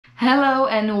Hello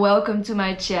and welcome to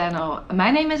my channel. My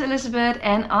name is Elizabeth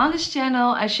and on this channel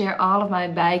I share all of my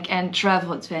bike and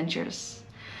travel adventures.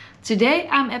 Today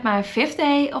I'm at my 5th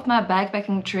day of my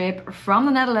bikepacking trip from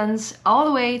the Netherlands all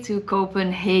the way to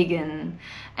Copenhagen.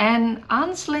 And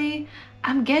honestly,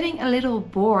 I'm getting a little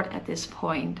bored at this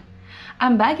point.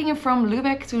 I'm biking from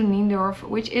Lübeck to Niendorf,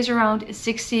 which is around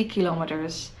 60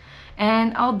 kilometers.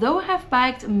 And although I have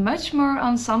biked much more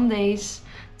on some days,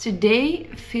 today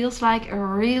feels like a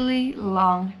really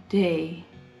long day.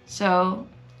 So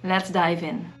let's dive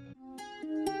in.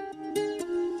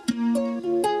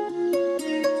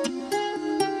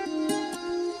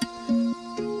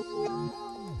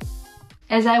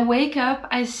 As I wake up,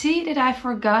 I see that I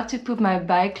forgot to put my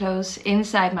bike clothes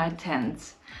inside my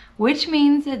tent, which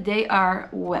means that they are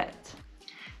wet.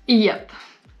 Yep,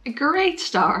 a great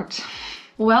start.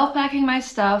 While packing my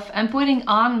stuff and putting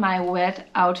on my wet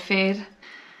outfit,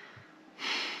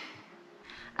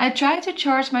 I tried to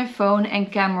charge my phone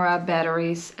and camera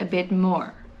batteries a bit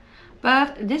more,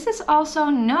 but this is also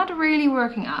not really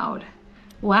working out.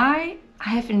 Why? I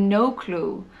have no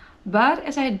clue, but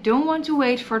as I don't want to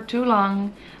wait for too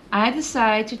long, I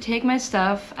decide to take my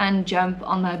stuff and jump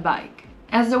on my bike.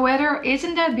 As the weather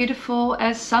isn't that beautiful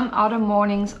as some other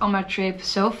mornings on my trip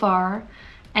so far,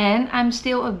 and I'm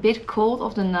still a bit cold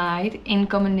of the night in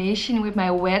combination with my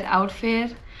wet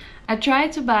outfit, I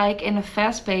tried to bike in a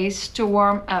fast pace to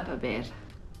warm up a bit.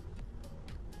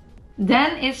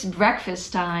 Then it's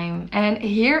breakfast time, and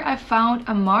here I found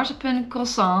a marzipan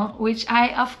croissant, which I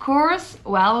of course,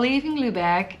 while leaving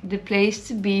Lübeck, the place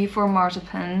to be for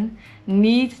marzipan,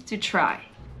 need to try.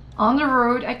 On the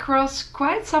road I crossed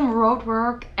quite some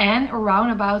roadwork and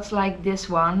roundabouts like this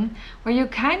one, where you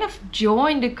kind of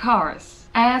join the cars.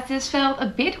 As this felt a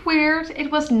bit weird,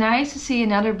 it was nice to see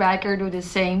another biker do the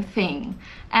same thing,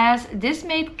 as this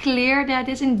made clear that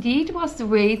this indeed was the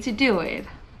way to do it.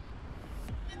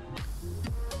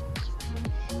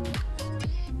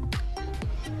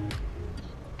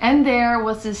 And there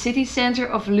was the city center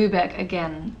of Lübeck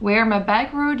again, where my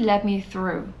bike route led me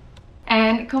through.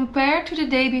 And compared to the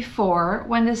day before,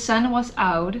 when the sun was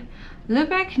out,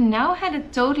 Lübeck now had a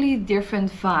totally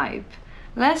different vibe,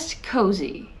 less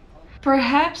cozy.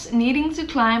 Perhaps needing to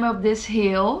climb up this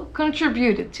hill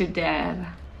contributed to that.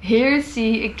 Here you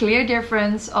see a clear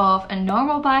difference of a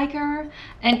normal biker,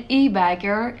 an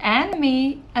e-biker, and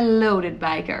me, a loaded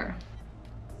biker.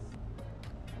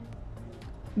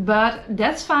 But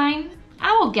that's fine,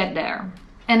 I will get there.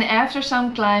 And after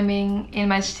some climbing in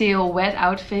my still wet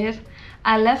outfit,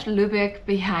 I left Lübeck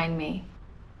behind me.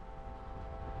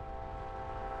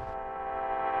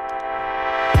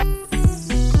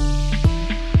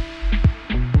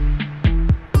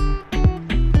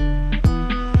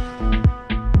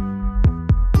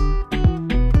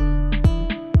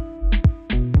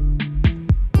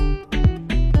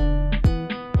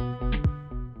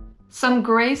 Some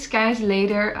grey skies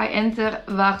later I enter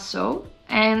Warsaw,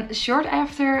 and short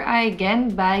after I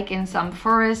again bike in some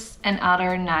forests and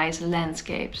other nice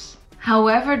landscapes.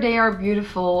 However they are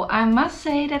beautiful, I must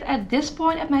say that at this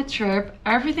point of my trip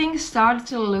everything started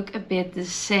to look a bit the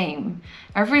same.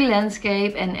 Every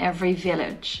landscape and every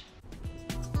village.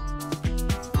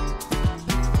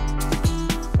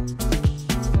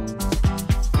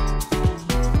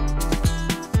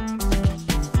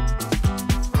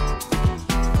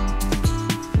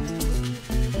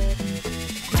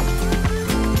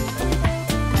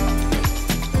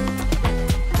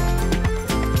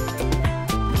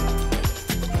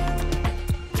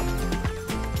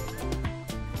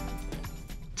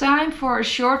 Time for a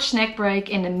short snack break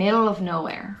in the middle of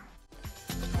nowhere.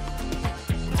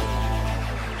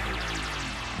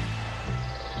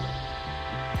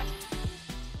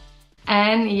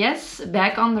 And yes,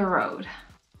 back on the road.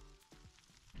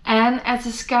 And as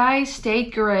the sky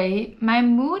stayed grey, my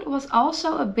mood was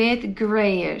also a bit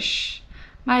greyish.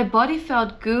 My body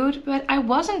felt good, but I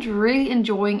wasn't really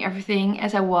enjoying everything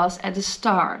as I was at the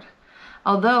start.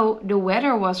 Although the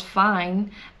weather was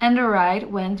fine and the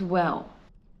ride went well.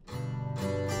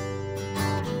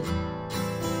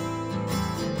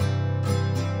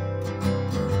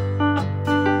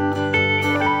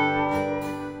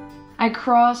 I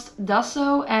crossed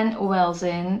Dasso and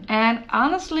Welzyn, and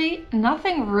honestly,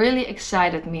 nothing really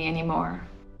excited me anymore.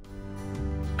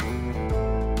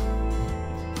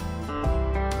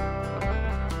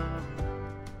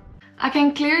 I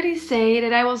can clearly say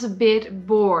that I was a bit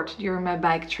bored during my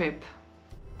bike trip.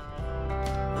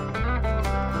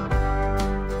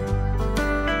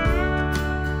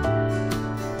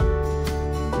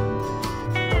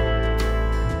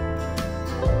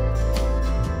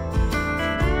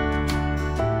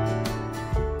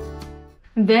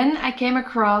 Then I came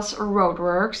across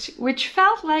roadworks, which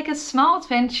felt like a small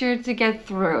adventure to get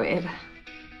through it.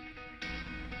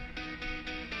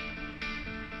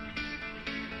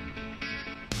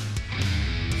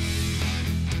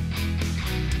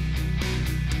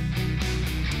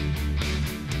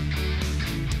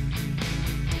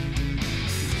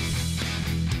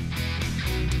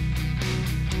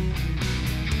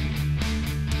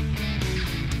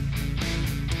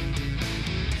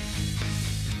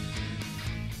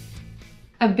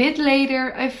 A bit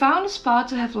later, I found a spot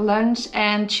to have lunch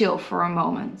and chill for a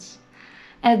moment.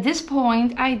 At this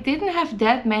point, I didn't have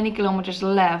that many kilometers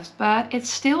left, but it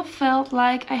still felt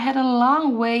like I had a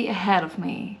long way ahead of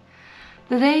me.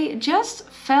 The day just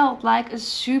felt like a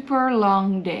super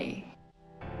long day.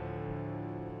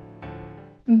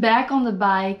 Back on the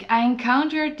bike, I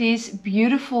encountered these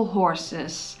beautiful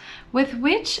horses, with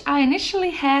which I initially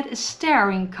had a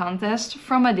staring contest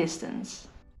from a distance.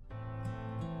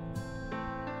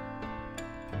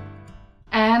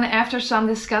 And after some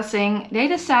discussing, they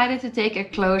decided to take a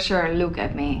closer look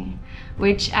at me,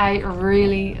 which I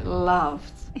really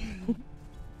loved.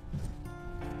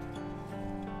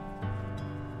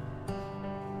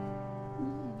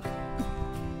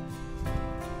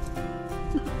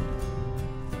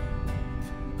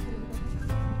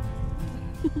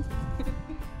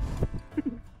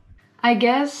 I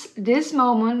guess this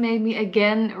moment made me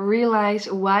again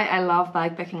realize why I love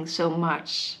bikepacking so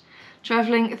much.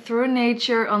 Traveling through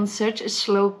nature on such a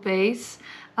slow pace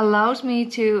allows me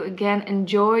to again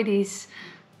enjoy these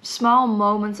small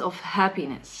moments of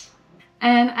happiness.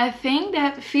 And I think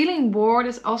that feeling bored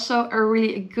is also a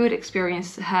really good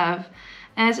experience to have,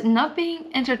 as not being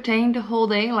entertained the whole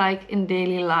day like in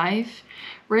daily life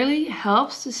really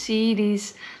helps to see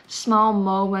these small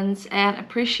moments and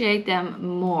appreciate them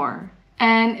more.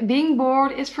 And being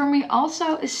bored is for me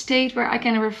also a state where I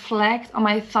can reflect on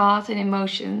my thoughts and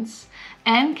emotions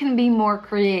and can be more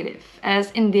creative, as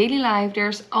in daily life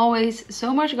there's always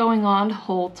so much going on the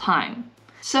whole time.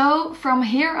 So from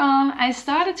here on I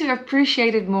started to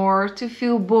appreciate it more, to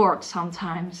feel bored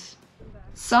sometimes.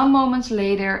 Some moments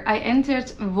later I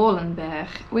entered Wollenberg,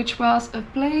 which was a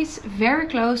place very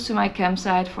close to my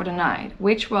campsite for the night,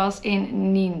 which was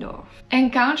in Niendorf.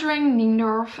 Encountering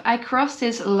Niendorf, I crossed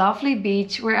this lovely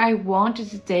beach where I wanted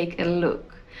to take a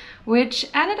look, which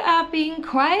ended up being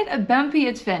quite a bumpy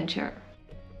adventure.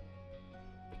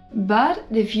 But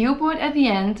the viewpoint at the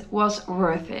end was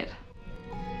worth it.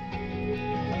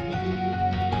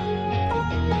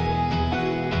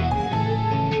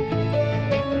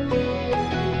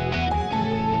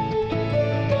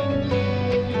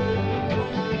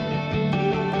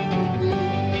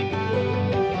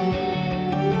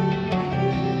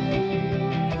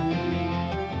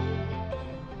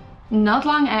 Not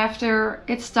long after,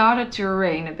 it started to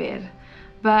rain a bit.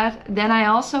 But then I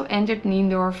also entered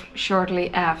Niendorf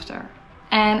shortly after.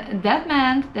 And that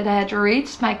meant that I had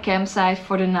reached my campsite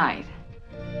for the night.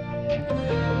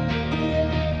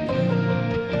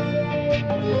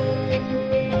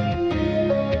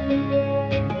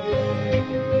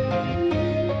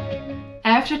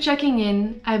 After checking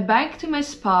in, I biked to my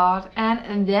spot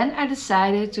and then I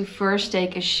decided to first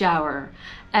take a shower,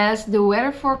 as the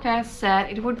weather forecast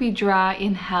said it would be dry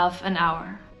in half an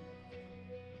hour.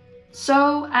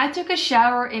 So I took a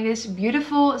shower in this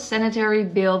beautiful sanitary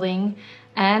building,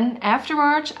 and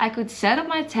afterwards I could set up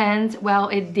my tent while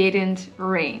it didn't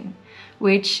rain.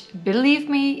 Which, believe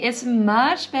me, is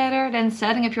much better than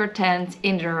setting up your tent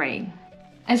in the rain.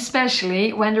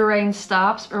 Especially when the rain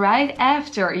stops right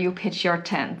after you pitch your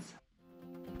tent.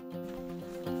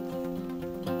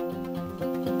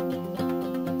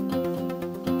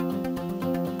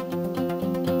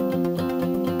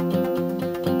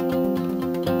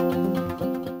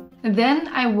 Then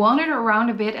I wandered around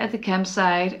a bit at the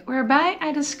campsite, whereby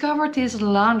I discovered this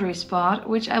laundry spot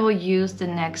which I will use the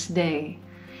next day.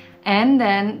 And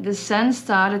then the sun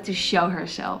started to show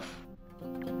herself.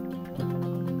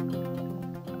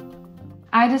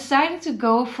 I decided to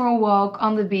go for a walk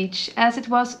on the beach as it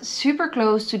was super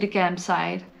close to the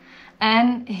campsite.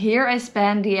 And here I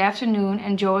spent the afternoon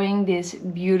enjoying this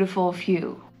beautiful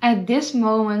view. At this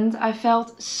moment I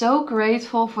felt so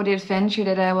grateful for the adventure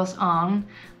that I was on.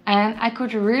 And I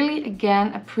could really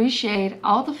again appreciate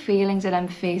all the feelings that I'm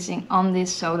facing on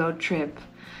this solo trip,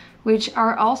 which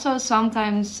are also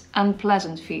sometimes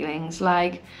unpleasant feelings,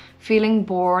 like feeling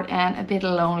bored and a bit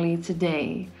lonely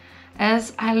today,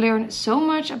 as I learned so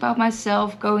much about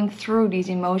myself going through these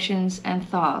emotions and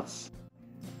thoughts.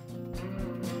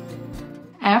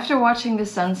 After watching the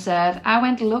sunset, I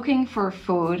went looking for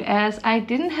food as I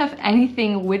didn't have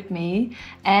anything with me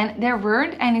and there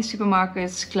weren't any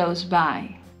supermarkets close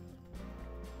by.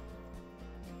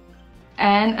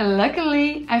 And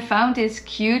luckily I found this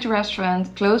cute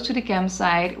restaurant close to the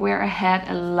campsite where I had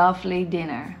a lovely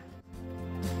dinner.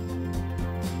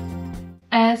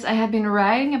 As I had been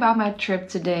writing about my trip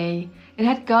today, it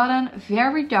had gotten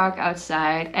very dark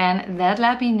outside and that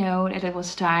let me know that it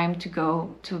was time to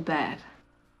go to bed.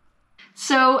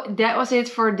 So that was it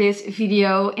for this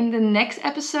video. In the next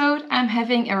episode I'm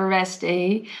having a rest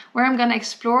day where I'm gonna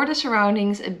explore the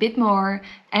surroundings a bit more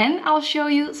and I'll show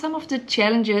you some of the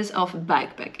challenges of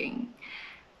bikepacking.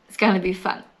 It's gonna be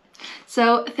fun.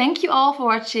 So thank you all for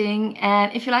watching,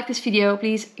 and if you like this video,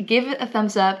 please give it a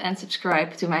thumbs up and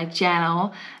subscribe to my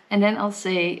channel. And then I'll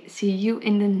say see you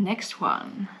in the next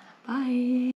one.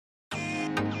 Bye!